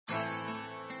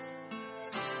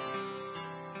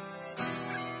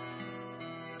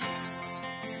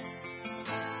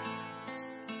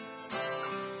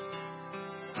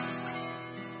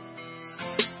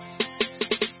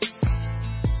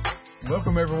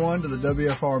Welcome, everyone, to the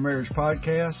WFR Marriage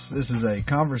Podcast. This is a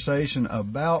conversation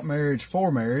about marriage for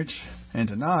marriage, and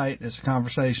tonight it's a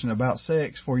conversation about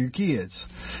sex for your kids.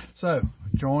 So,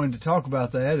 joined to talk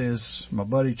about that is my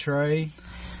buddy Trey.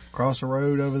 Across the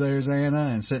road over there is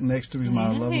Anna, and sitting next to me is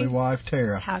my lovely wife,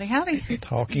 Tara. Howdy, howdy.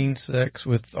 Talking sex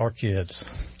with our kids.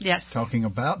 Yes. Talking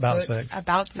about sex.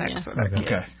 About sex with our kids.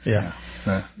 Okay. Yeah.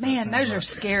 Man, those are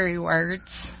scary words.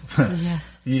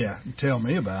 Yeah, tell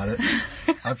me about it.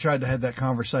 I've tried to have that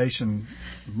conversation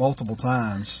multiple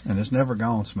times, and it's never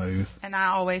gone smooth. And I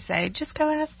always say, just go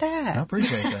ask Dad. I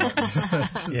appreciate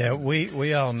that. Yeah,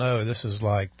 we all know this is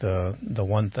like the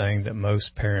one thing that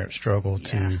most parents struggle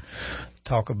to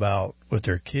talk about with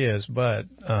their kids. But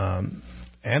Anna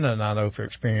and I know for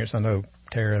experience, I know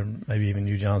Tara and maybe even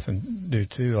you, Jonathan, do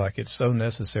too. Like, it's so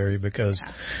necessary because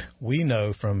we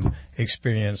know from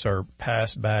experience our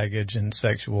past baggage and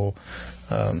sexual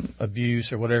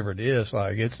abuse or whatever it is.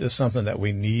 Like, it's something that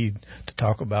we need to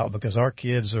talk about because our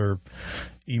kids are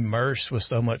immersed with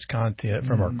so much content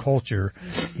from our culture.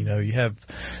 You know, you have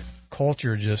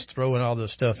culture just throwing all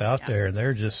this stuff out there, and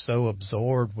they're just so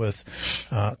absorbed with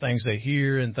things they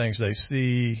hear and things they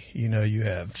see. You know, you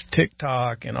have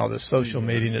TikTok and all this social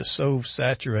media, and it's so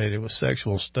saturated with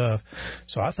sexual stuff.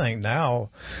 So I think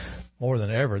now more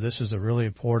than ever, this is a really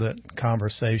important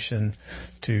conversation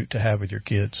to have with your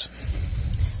kids.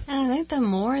 And I think the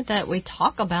more that we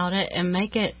talk about it and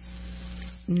make it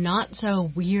not so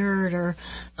weird or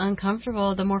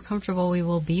uncomfortable, the more comfortable we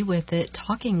will be with it,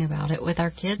 talking about it with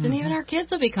our kids, and even our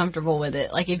kids will be comfortable with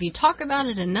it. Like, if you talk about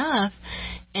it enough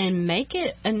and make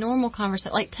it a normal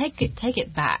conversation, like take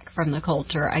it back from the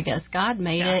culture, I guess. God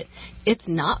made it. It's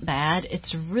not bad.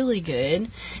 It's really good.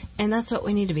 And that's what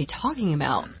we need to be talking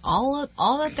about. All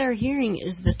that they're hearing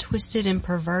is the twisted and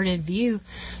perverted view,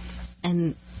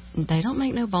 and they don't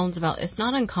make no bones about it. It's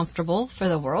not uncomfortable for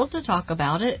the world to talk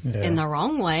about it in the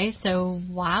wrong way. So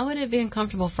why would it be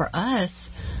uncomfortable for us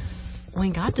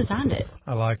when God designed it?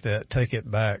 I like that. Take it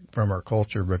back from our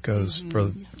culture because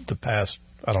for the past,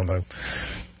 I don't know,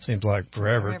 seems like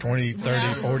forever, 20,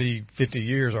 30, 40, 50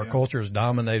 years, our culture has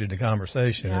dominated the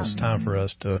conversation. It's time for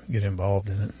us to get involved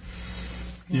in it.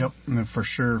 Yep, for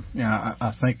sure. Yeah,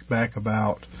 I think back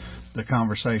about the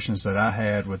conversations that I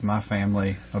had with my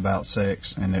family about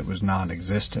sex, and it was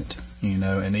non-existent, you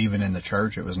know, and even in the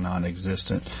church it was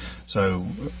non-existent. So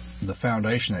the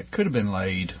foundation that could have been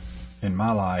laid in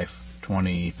my life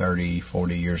 20, 30,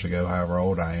 40 years ago, however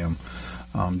old I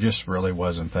am, just really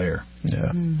wasn't there.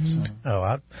 Yeah. So.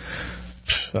 I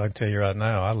can tell you right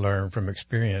now, I learned from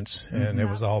experience, and it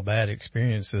was all bad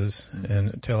experiences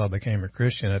and until I became a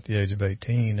Christian at the age of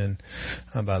 18. And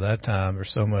by that time,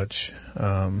 there's so much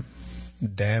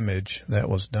damage that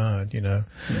was done, you know.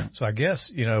 So I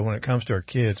guess, you know, when it comes to our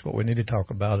kids, what we need to talk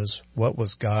about is what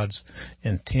was God's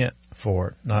intent for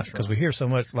it. Not because we hear so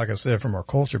much, like I said, from our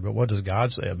culture, but what does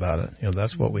God say about it? You know,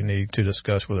 that's what we need to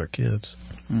discuss with our kids.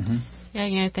 Yeah,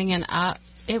 you know, thinking I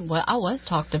was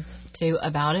talked to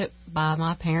about it by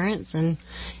my parents, and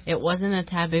it wasn't a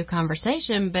taboo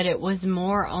conversation, but it was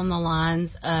more on the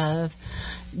lines of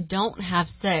don't have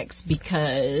sex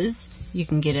because you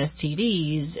can get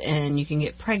STDs and you can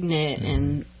get pregnant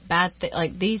and bad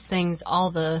like these things,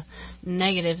 all the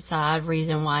negative side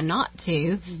reason why not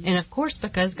to, and of course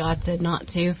because God said not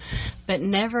to, but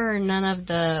never none of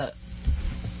the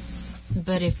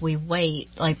but if we wait,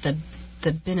 like the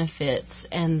benefits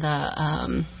and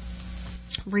the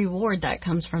reward that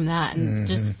comes from that, and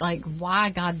just like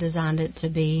why God designed it to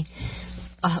be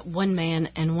one man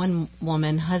and one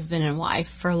woman, husband and wife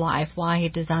for life, why he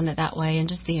designed it that way, and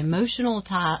just the emotional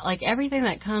tie, like everything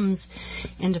that comes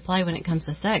into play when it comes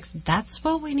to sex. That's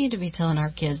what we need to be telling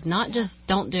our kids, not just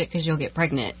don't do it because you'll get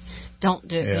pregnant, don't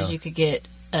do it because you could get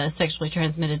a sexually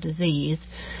transmitted disease.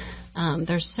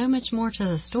 There's so much more to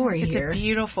the story here.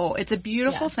 It's a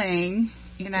beautiful thing,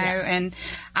 you know, and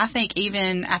I think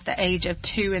even at the age of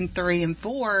 2 and 3 and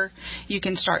 4, you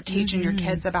can start teaching your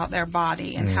kids about their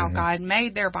body and how God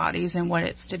made their bodies and what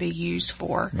it's to be used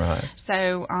for. Right.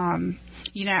 So,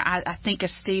 you know, I think of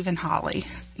Stephen Hawley,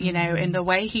 you know, and the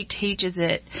way he teaches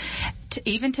it,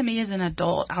 even to me as an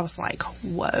adult, I was like,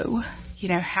 whoa. You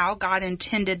know, how God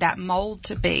intended that mold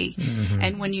to be.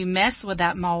 And when you mess with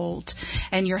that mold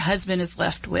and your husband is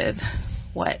left with,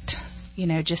 what?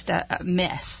 just a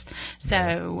mess.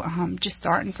 So just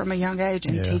starting from a young age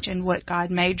and teaching what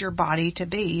God made your body to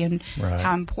be and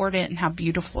how important and how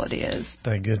beautiful it is.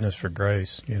 Thank goodness for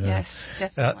grace. Yes,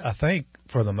 definitely. I think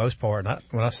for the most part, and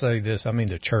when I say this, I mean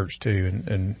the church too,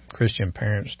 and Christian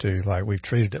parents too. Like, we've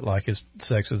treated it like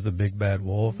sex is the big bad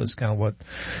wolf. It's kind of what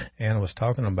Anna was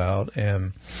talking about,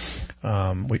 and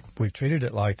we treated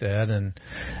it like that,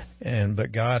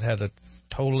 but God had a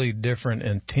totally different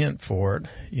intent for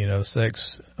it.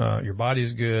 Sex, your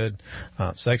body's good.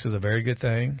 Sex is a very good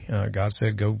thing. God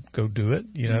said, go do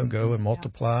it, go and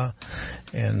multiply.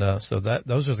 And so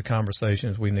those are the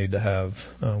conversations we need to have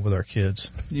with our kids.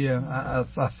 Yeah,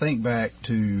 I think back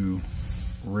to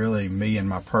really me in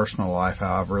my personal life,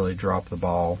 how I've really dropped the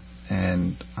ball.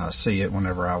 And I see it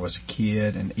whenever I was a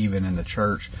kid and even in the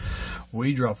church.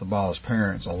 We drop the ball as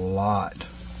parents a lot.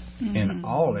 In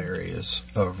all areas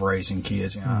of raising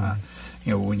kids.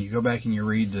 When you go back and you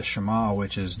read the Shema,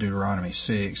 which is Deuteronomy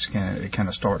 6, it kind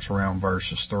of starts around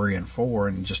verses 3 and 4,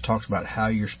 and just talks about how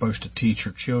you're supposed to teach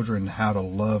your children how to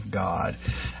love God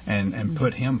and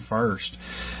put Him first.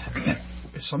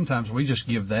 Sometimes we just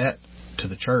give that to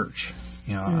the church.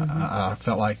 I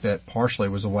felt like that partially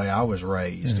was the way I was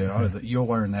raised. You'll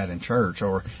learn that in church,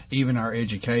 or even our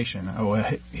education.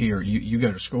 Here, you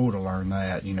go to school to learn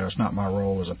that. It's not my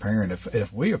role as a parent.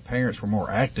 If we as parents were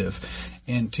more active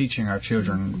in teaching our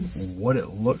children what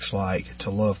it looks like to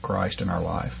love Christ in our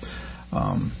life,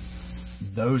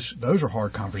 those are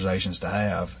hard conversations to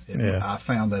have. I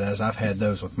found that as I've had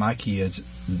those with my kids,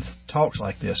 talks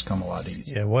like this come a lot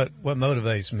easier. Yeah, what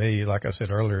motivates me, like I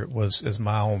said earlier, is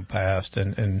my own past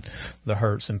and the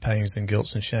hurts and pains and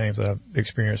guilts and shames that I've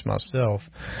experienced myself.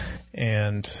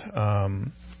 And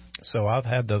so I've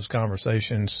had those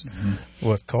conversations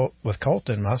with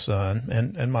Colton, my son,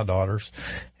 and my daughters,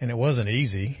 and it wasn't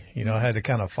easy. I had to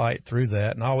kind of fight through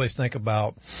that. And I always think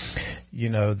about,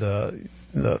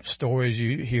 the stories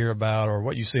you hear about or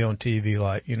what you see on TV,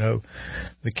 like,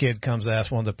 the kid comes to ask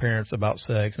one of the parents about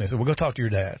sex, and they say, well, go talk to your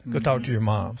dad. Go talk to your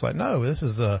mom. It's like, no, this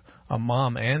is a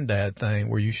mom and dad thing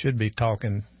where you should be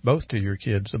talking both to your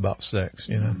kids about sex,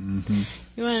 You want to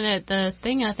know, the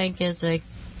thing I think is a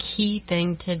key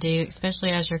thing to do, especially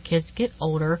as your kids get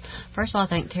older. First of all, I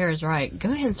think Tara's right.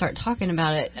 Go ahead and start talking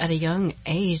about it at a young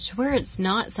age, where it's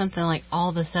not something like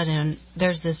all of a sudden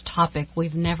there's this topic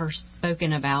we've never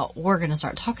spoken about, we're going to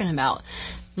start talking about.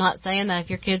 Not saying that if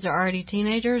your kids are already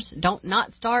teenagers, don't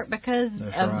not start because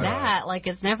of that. Like,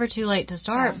 it's never too late to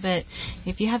start. But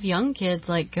if you have young kids,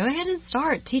 like, go ahead and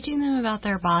start teaching them about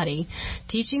their body,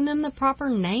 teaching them the proper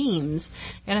names.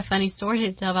 I got a funny story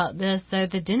to tell about this. So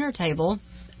the dinner table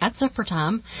at supper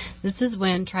time, this is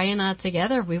when Trey and I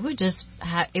together, we would just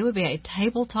it would be a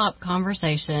tabletop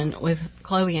conversation with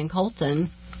Chloe and Colton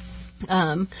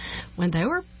when they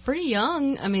were pretty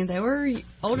young. I mean, they were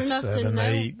old enough 7, to know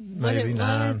 8, what maybe it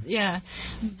 9. was. Yeah.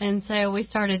 And so we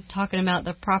started talking about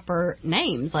the proper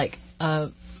names, like a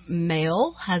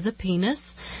male has a penis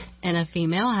and a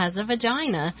female has a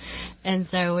vagina. And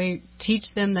so we teach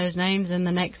them those names, and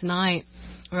the next night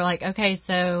we're like, okay,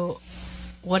 so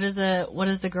what does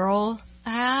the girl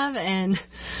have? And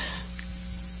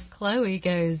Chloe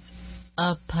goes,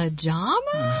 a pajama?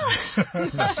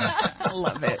 I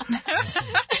love it.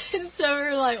 And so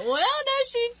we're like, well, no,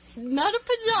 she's not a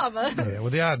pajama. Yeah, well,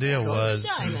 the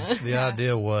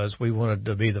idea was we wanted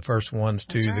to be the first ones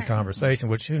to the conversation,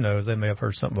 which, who knows, they may have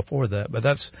heard something before that, but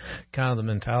that's kind of the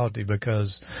mentality,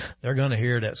 because they're going to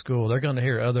hear it at school. They're going to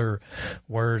hear other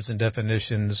words and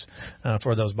definitions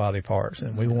for those body parts,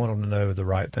 and we want them to know the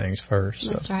right things first.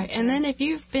 That's right. And then if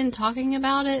you've been talking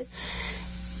about it,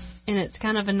 and it's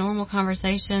kind of a normal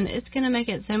conversation, it's going to make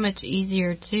it so much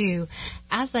easier, too.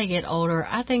 As they get older,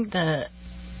 I think the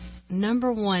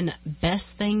number one best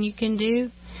thing you can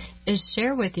do is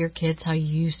share with your kids how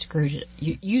you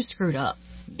screwed up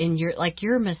in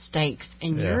your mistakes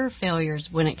and your failures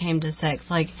when it came to sex.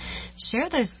 Like, share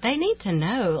those. They need to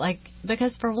know, like,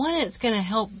 because for one, it's going to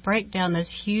help break down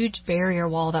this huge barrier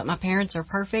wall that my parents are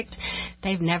perfect.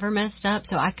 They've never messed up,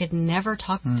 so I could never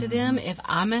talk to them if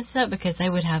I messed up, because they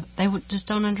would just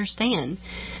don't understand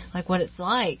like what it's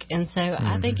like. And so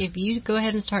I think if you go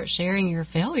ahead and start sharing your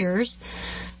failures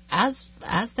as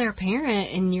their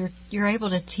parent, and you're able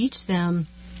to teach them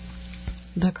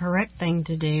the correct thing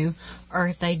to do, or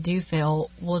if they do fail,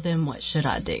 well, then what should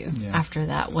I do after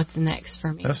that? What's next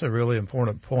for me? That's a really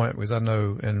important point, because I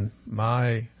know in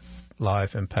my life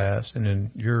and past, and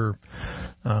in your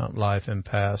life and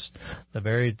past, the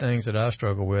very things that I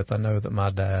struggle with, I know that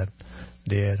my dad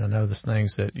did. I know the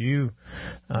things that you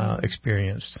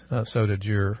experienced. So did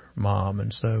your mom,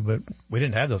 and so. But we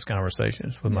didn't have those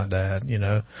conversations with my dad,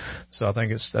 So I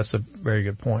think that's a very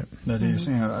good point. That is.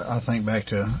 I think back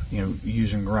to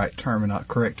using the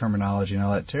correct terminology and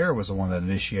all that. Tara was the one that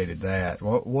initiated that.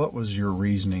 What was your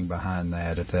reasoning behind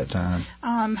that at that time?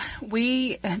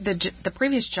 The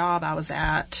previous job I was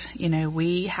at,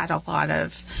 we had a lot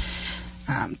of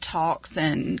talks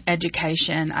and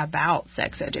education about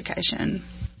sex education.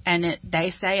 And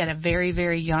they say at a very,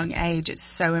 very young age, it's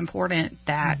so important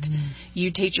that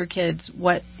you teach your kids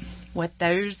what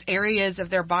those areas of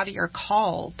their body are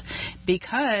called,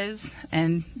 because,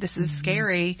 and this is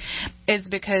scary, is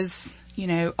because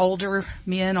older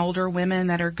men, older women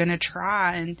that are going to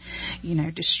try and,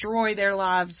 destroy their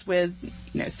lives with,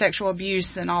 sexual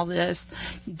abuse and all this,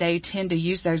 they tend to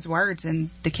use those words and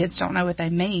the kids don't know what they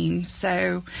mean.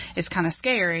 So it's kind of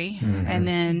scary. And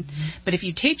then, but if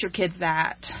you teach your kids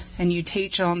that and you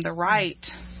teach them the right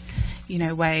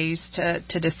ways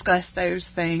to discuss those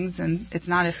things, and it's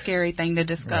not a scary thing to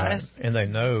discuss. Right. And they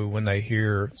know when they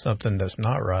hear something that's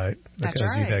not right, because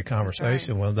you've had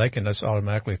conversation, well, they can just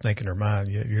automatically think in their mind,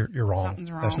 you're wrong.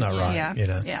 That's not right.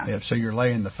 Yeah. So you're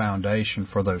laying the foundation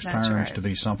for those terms to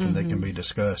be something that can be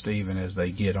discussed even as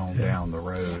they get on down the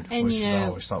road, and which I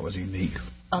always thought was unique.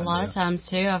 A lot of times,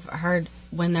 too, I've heard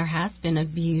when there has been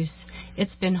abuse,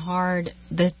 it's been hard.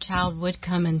 The child would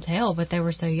come and tell, but they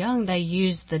were so young, they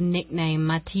used the nickname,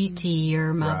 my TT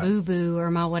or my boo-boo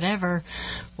or my whatever.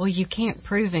 Well, you can't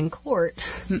prove in court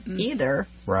either.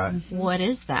 Right. What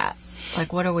is that?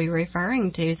 Like, what are we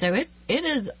referring to? So it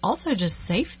is also just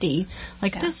safety.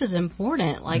 Like, this is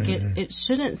important. Like, it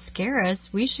shouldn't scare us.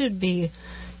 We should be,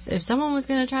 if someone was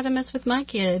going to try to mess with my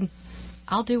kid,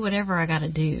 I'll do whatever I got to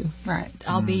do. Right.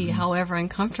 I'll be however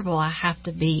uncomfortable I have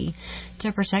to be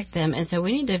to protect them. And so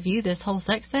we need to view this whole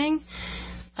sex thing.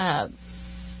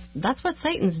 That's what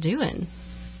Satan's doing.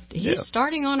 He's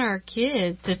starting on our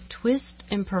kids to twist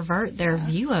and pervert their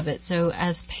view of it. So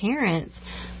as parents,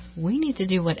 we need to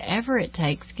do whatever it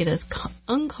takes, get as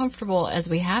uncomfortable as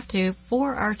we have to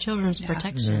for our children's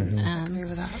protection. I agree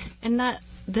with that. And that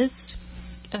this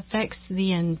affects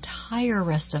the entire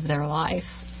rest of their life.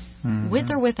 With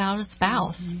or without a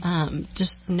spouse,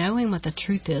 just knowing what the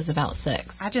truth is about sex.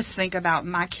 I just think about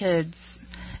my kids.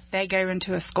 They go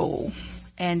into a school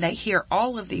and they hear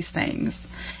all of these things.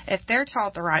 If they're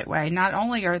taught the right way, not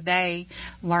only are they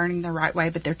learning the right way,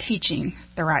 but they're teaching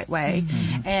the right way.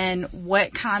 And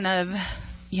what kind of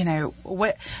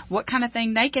what kind of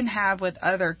thing they can have with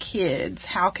other kids,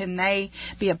 how can they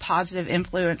be a positive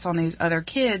influence on these other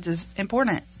kids is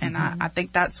important. And I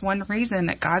think that's one reason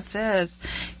that God says,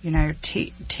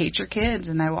 teach your kids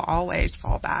and they will always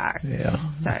fall back. Yeah.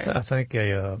 So. I think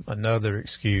another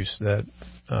excuse that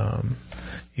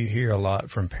you hear a lot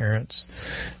from parents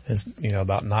is,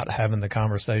 about not having the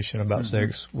conversation about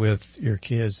sex with your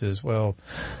kids is, well,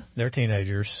 they're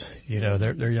teenagers,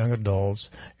 they're young adults.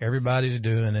 Everybody's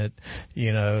doing it.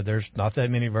 There's not that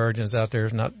many virgins out there.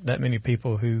 There's not that many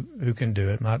people who can do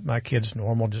it. My kid's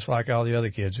normal, just like all the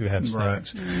other kids who have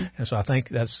sex. And so I think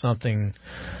that's something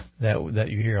that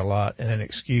you hear a lot, and an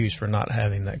excuse for not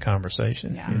having that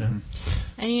conversation.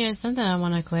 And something I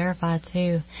want to clarify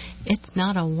too, it's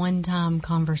not a one-time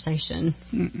conversation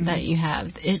that you have.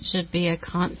 It should be a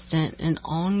constant and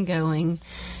ongoing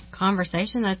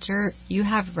conversation that you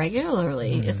have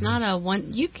regularly. It's not a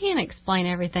one. You can't explain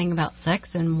everything about sex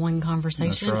in one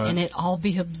conversation and it all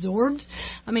be absorbed.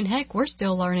 I mean, heck, we're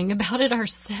still learning about it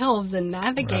ourselves and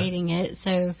navigating it.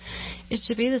 So it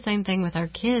should be the same thing with our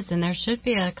kids, and there should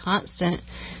be a constant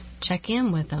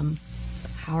check-in with them.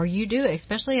 How are you doing,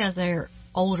 especially as they're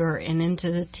older and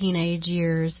into the teenage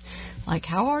years? Like,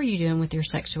 how are you doing with your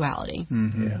sexuality?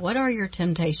 What are your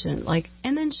temptations?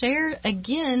 And then share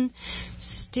again,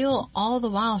 still all the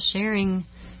while sharing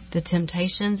the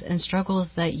temptations and struggles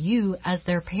that you as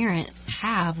their parent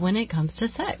have when it comes to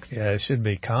sex. Yeah, it should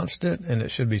be constant and it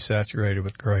should be saturated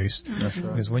with grace. That's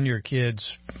right. Because when your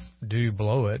kids do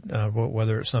blow it,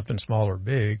 whether it's something small or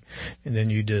big, and then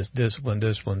you just discipline,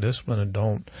 and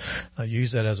don't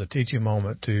use that as a teaching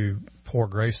moment to pour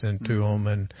grace into them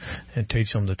and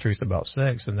teach them the truth about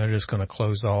sex, and they're just going to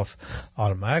close off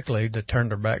automatically to turn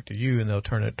their back to you, and they'll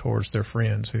turn it towards their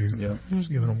friends who's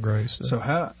giving them grace. So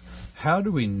how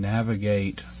do we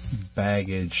navigate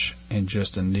baggage and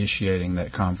just initiating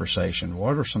that conversation?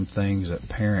 What are some things that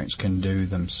parents can do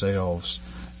themselves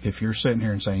if you're sitting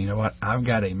here and saying, you know what, I've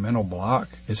got a mental block,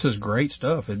 this is great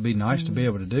stuff. It'd be nice to be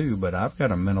able to do, but I've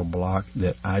got a mental block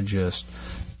that I just,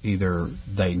 either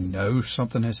they know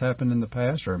something has happened in the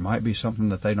past, or it might be something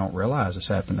that they don't realize has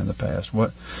happened in the past.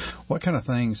 What kind of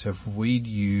things have we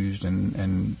used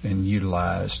and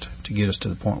utilized to get us to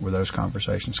the point where those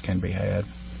conversations can be had?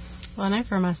 Well, I know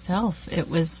for myself, it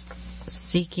was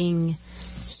seeking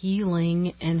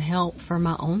healing and help for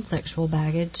my own sexual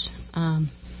baggage. I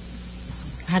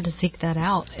had to seek that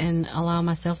out and allow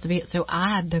myself to be, so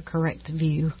I had the correct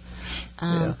view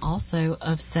also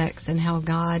of sex and how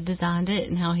God designed it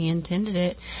and how He intended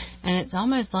it. And it's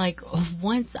almost like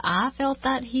once I felt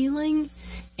that healing,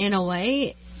 in a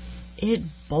way, it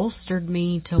bolstered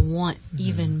me to want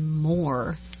even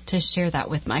more to share that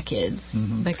with my kids,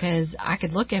 because I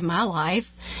could look at my life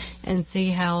and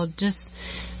see how just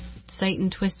Satan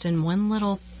twisting one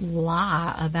little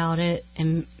lie about it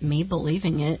and me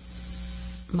believing it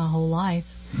my whole life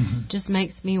just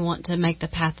makes me want to make the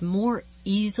path more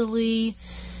easily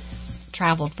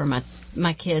traveled for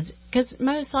my kids, because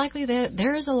most likely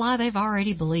there is a lie they've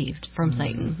already believed from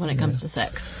Satan when it comes to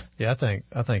sex. Yeah,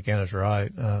 I think Anna's right.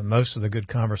 Most of the good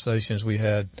conversations we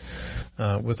had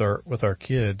with our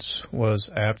kids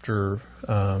was after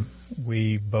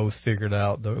we both figured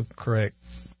out the correct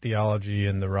theology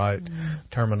and the right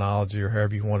terminology, or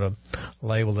however you want to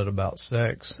label it, about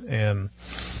sex. And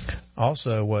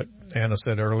also what Anna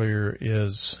said earlier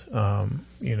is,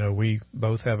 we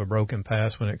both have a broken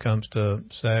past when it comes to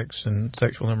sex and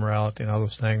sexual immorality and all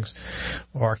those things.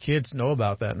 Well, our kids know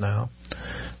about that now,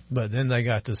 but then they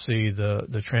got to see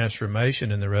the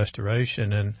transformation and the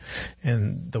restoration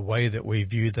and the way that we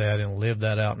view that and live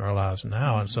that out in our lives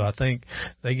now. And so I think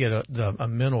they get a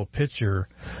mental picture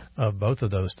of both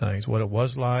of those things, what it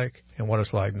was like and what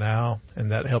it's like now,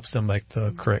 and that helps them make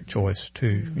the correct choice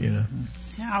too,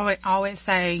 Yeah, I always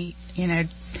say,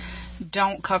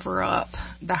 don't cover up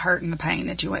the hurt and the pain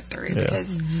that you went through, because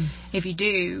if you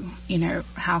do,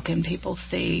 how can people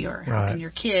see, or how can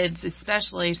your kids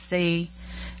especially see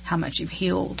how much you've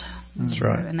healed? That's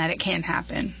right. And that it can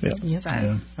happen. Yep. So,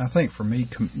 I think for me,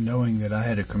 knowing that I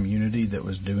had a community that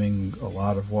was doing a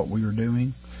lot of what we were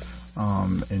doing,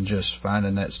 and just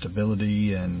finding that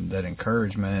stability and that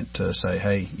encouragement to say,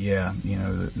 hey,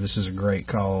 this is a great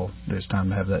call. It's time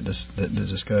to have that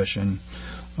discussion.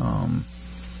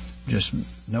 Just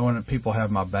knowing that people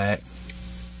have my back,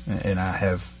 and I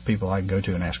have people I can go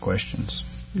to and ask questions.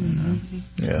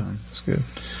 Yeah, that's good.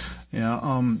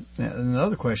 And the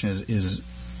other question is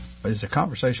the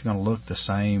conversation going to look the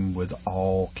same with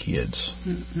all kids?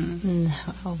 No,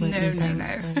 I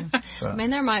wouldn't think so. I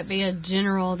mean, there might be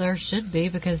there should be,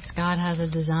 because God has a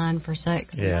design for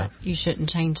sex. Yeah. You shouldn't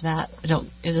change that.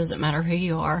 It doesn't matter who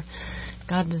you are.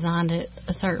 God designed it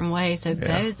a certain way, so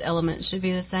those elements should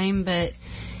be the same, but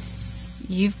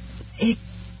you've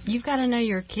got to know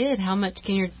your kid. How much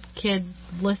can your kid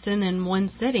listen in one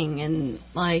sitting, and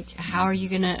how are you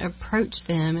going to approach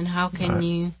them, and how can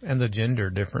you, and the gender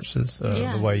differences,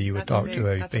 the way you would talk to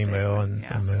a female and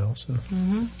male. So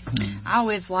I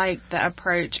always like the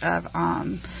approach of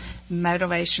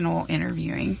motivational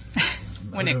interviewing.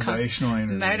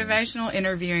 Motivational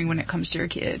interviewing when it comes to your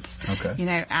kids. Okay.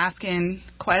 Asking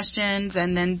questions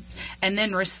and then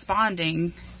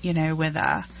responding, with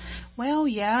a, well,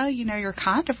 you're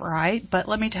kind of right, but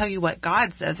let me tell you what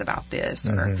God says about this,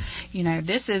 or,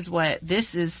 this is what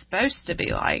this is supposed to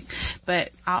be like. But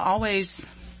I always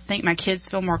think my kids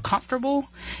feel more comfortable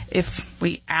if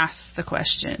we ask the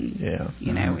question.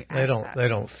 They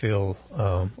don't feel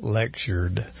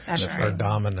lectured or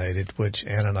dominated, which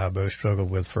Anna and I both struggled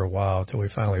with for a while till we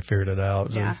finally figured it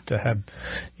out. To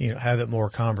have it more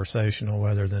conversational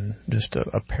rather than just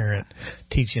a parent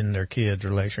teaching their kids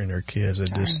or lecturing their kids.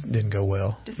 It just didn't go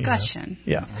well. Discussion.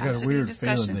 Yeah, I got a weird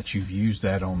feeling that you've used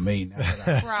that on me.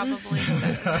 Now Probably.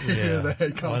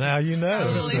 Well, now you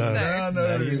know.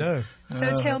 Now you know.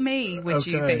 So tell me what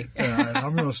you think.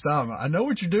 I'm going to stop. I know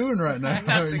what you're doing right now.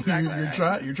 That's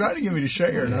exactly you're trying to get me to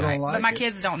share, and I don't like it. But my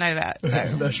kids don't know that. So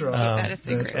that's right. That is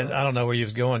secret. And I don't know where you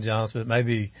was going, John, but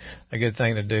maybe a good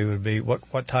thing to do would be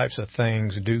what types of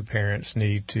things do parents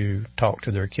need to talk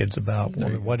to their kids about?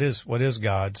 What is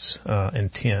God's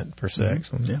intent for sex?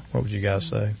 What would you guys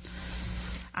say?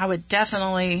 I would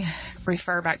definitely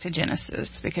refer back to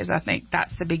Genesis, because I think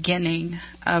that's the beginning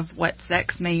of what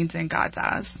sex means in God's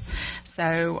eyes.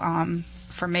 So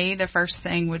for me, the first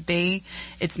thing would be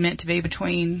it's meant to be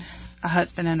between a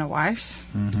husband and a wife,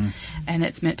 and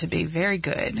it's meant to be very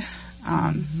good.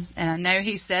 And I know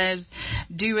He says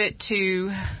do it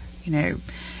to,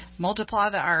 multiply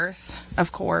the earth,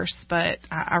 of course, but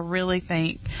I really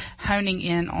think honing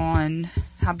in on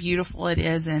how beautiful it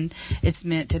is and it's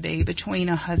meant to be between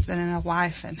a husband and a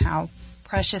wife, and how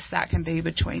precious that can be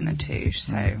between the two.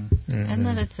 So, and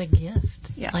that it's a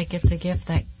gift. Yeah. Like, it's a gift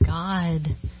that God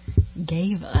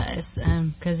gave us.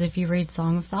 Because if you read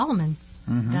Song of Solomon,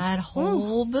 that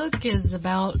whole book is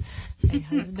about a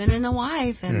husband and a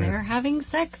wife, and they're having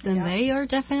sex, and they are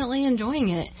definitely enjoying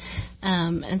it.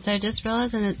 And so just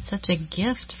realizing it's such a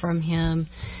gift from Him,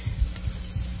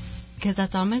 because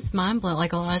that's almost mind-blowing.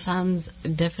 Like, a lot of times,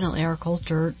 definitely our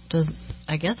culture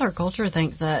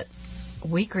thinks that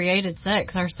we created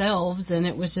sex ourselves, and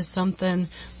it was just something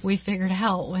we figured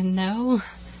out, when no,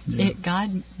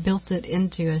 God built it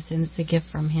into us, and it's a gift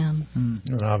from Him.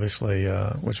 And obviously,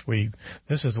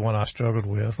 this is the one I struggled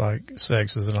with, like,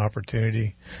 sex is an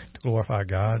opportunity to glorify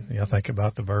God. I think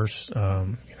about the verse,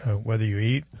 whether you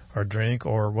eat or drink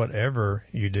or whatever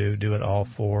you do it all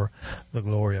for the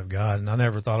glory of God. And I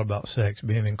never thought about sex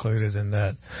being included in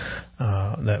that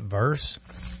verse.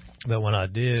 But when I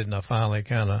did, and I finally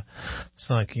kind of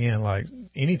sunk in, like,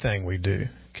 anything we do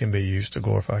can be used to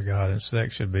glorify God, and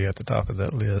sex should be at the top of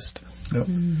that list. Yep.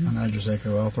 And I just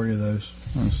echo all three of those.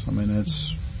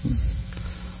 That's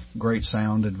great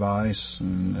sound advice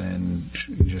and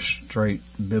just straight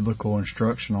biblical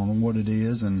instruction on what it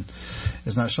is, and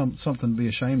it's not something to be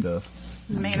ashamed of.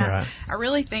 I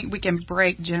really think we can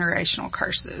break generational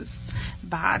curses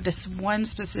by this one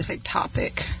specific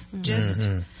topic. Just,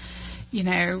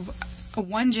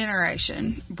 one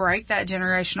generation, break that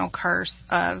generational curse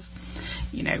of,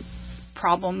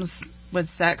 problems with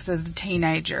sex as a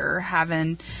teenager,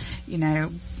 having,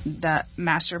 the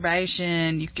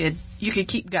masturbation. You could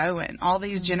keep going. All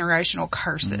these generational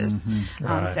curses,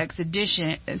 sex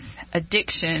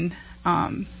addiction.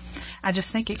 I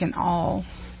just think it can all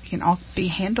be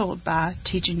handled by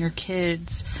teaching your kids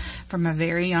from a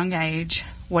very young age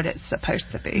what it's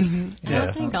supposed to be. And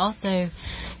I think also,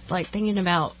 like, thinking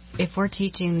about, if we're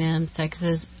teaching them sex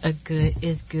is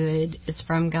good, it's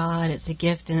from God, it's a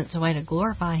gift, and it's a way to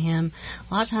glorify Him,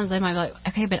 a lot of times they might be like,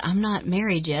 okay, but I'm not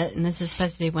married yet, and this is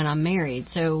supposed to be when I'm married,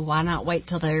 so why not wait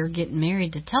till they're getting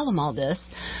married to tell them all this?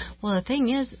 Well, the thing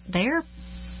is, they're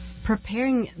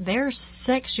preparing, their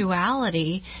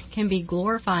sexuality can be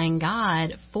glorifying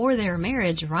God for their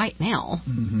marriage right now.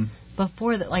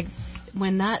 Before that, like,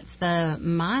 when that's the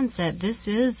mindset, this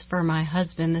is for my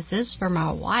husband, this is for my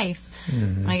wife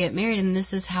when I get married, and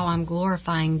this is how I'm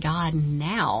glorifying God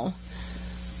now,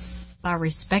 by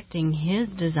respecting His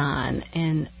design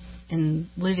and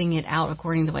living it out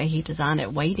according to the way He designed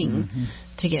it, waiting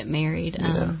to get married.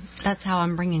 That's how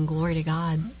I'm bringing glory to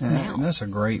God now. And that's a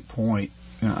great point.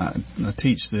 I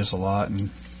teach this a lot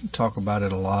and talk about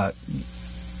it a lot.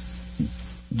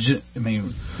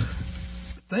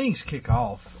 Things kick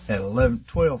off at 11,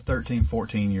 12, 13,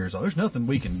 14 years old. There's nothing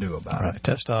we can do about it.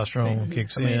 Testosterone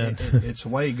kicks in. It's the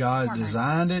way God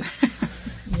designed it.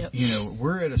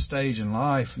 We're at a stage in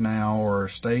life now, or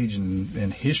a stage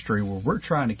in history, where we're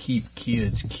trying to keep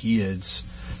kids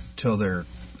till they're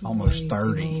almost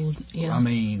 30.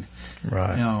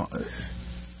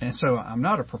 And so I'm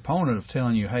not a proponent of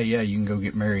telling you, hey, you can go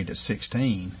get married at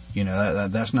 16.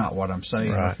 That's not what I'm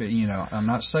saying. Right. I'm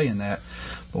not saying that.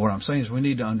 But what I'm saying is we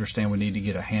need to understand, we need to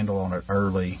get a handle on it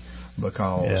early,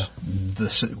 because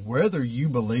whether you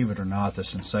believe it or not, the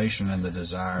sensation and the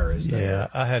desire is there. Yeah,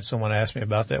 I had someone ask me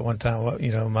about that one time.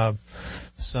 My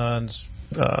son's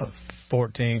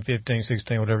 14, 15,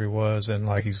 16, whatever he was, and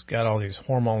like he's got all these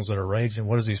hormones that are raging.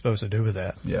 What is he supposed to do with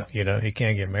that? Yeah. He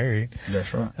can't get married.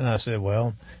 That's right. And I said,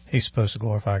 well, he's supposed to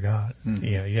glorify God.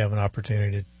 You have an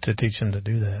opportunity to teach him to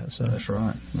do that. So That's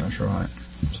right.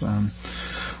 So,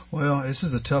 well, this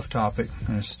is a tough topic,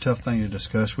 and it's a tough thing to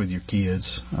discuss with your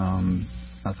kids.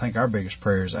 I think our biggest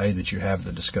prayer is, that you have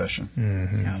the discussion,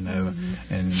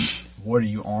 and what are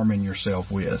you arming yourself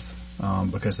with?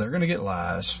 Because they're going to get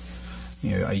lies.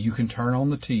 You can turn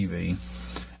on the TV,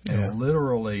 and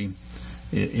literally,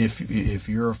 if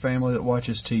you're a family that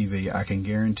watches TV, I can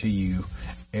guarantee you,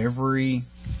 every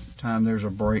time there's a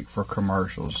break for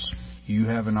commercials, you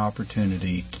have an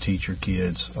opportunity to teach your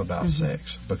kids about sex,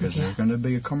 because there's going to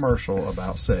be a commercial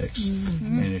about sex,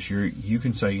 and you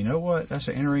can say, you know what, that's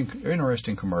an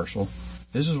interesting commercial.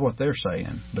 This is what they're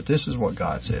saying, but this is what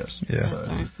God says.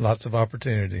 Yeah, lots of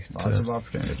opportunity. Lots of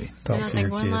opportunity. And I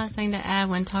think one last thing to add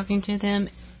when talking to them,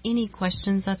 any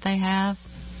questions that they have,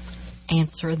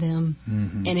 answer them.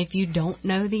 And if you don't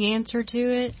know the answer to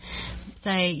it,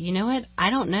 say, you know what, I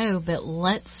don't know, but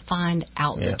let's find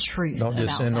out the truth. Don't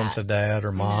just send them to dad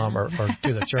or mom or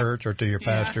to the church or to your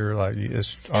pastor. Like,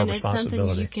 it's our responsibility. And it's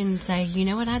something you can say, you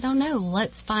know what, I don't know,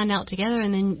 let's find out together.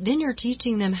 And then you're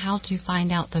teaching them how to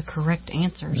find out the correct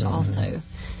answers also,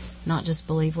 not just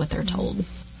believe what they're told.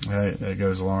 That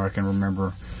goes along. I can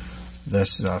remember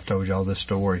this. I've told y'all this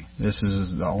story. This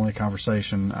is the only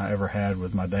conversation I ever had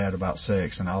with my dad about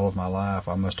sex in all of my life.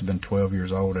 I must have been 12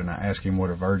 years old, and I asked him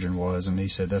what a virgin was, and he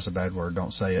said, "That's a bad word.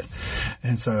 Don't say it."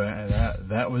 And so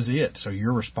that was it. So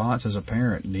your response as a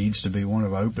parent needs to be one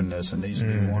of openness and needs to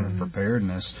be one of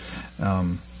preparedness.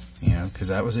 Because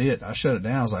that was it. I shut it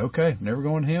down. I was like, okay, never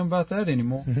going to him about that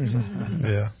anymore.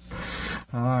 Yeah.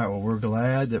 All right. Well, we're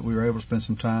glad that we were able to spend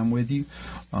some time with you.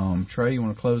 Trey, you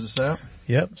want to close us out?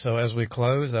 Yep. So as we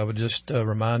close, I would just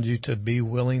remind you to be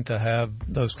willing to have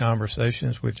those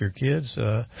conversations with your kids.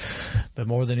 But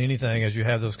more than anything, as you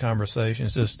have those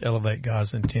conversations, just elevate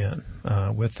God's intent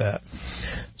with that.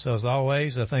 So as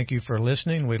always, I thank you for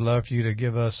listening. We'd love for you to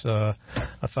give us a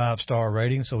 5-star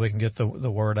rating so we can get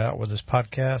the word out with this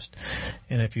podcast.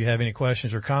 And if you have any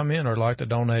questions or comment or like to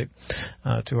donate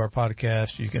to our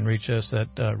podcast, you can reach us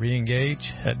at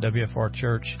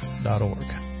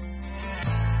reengage@wfrchurch.org.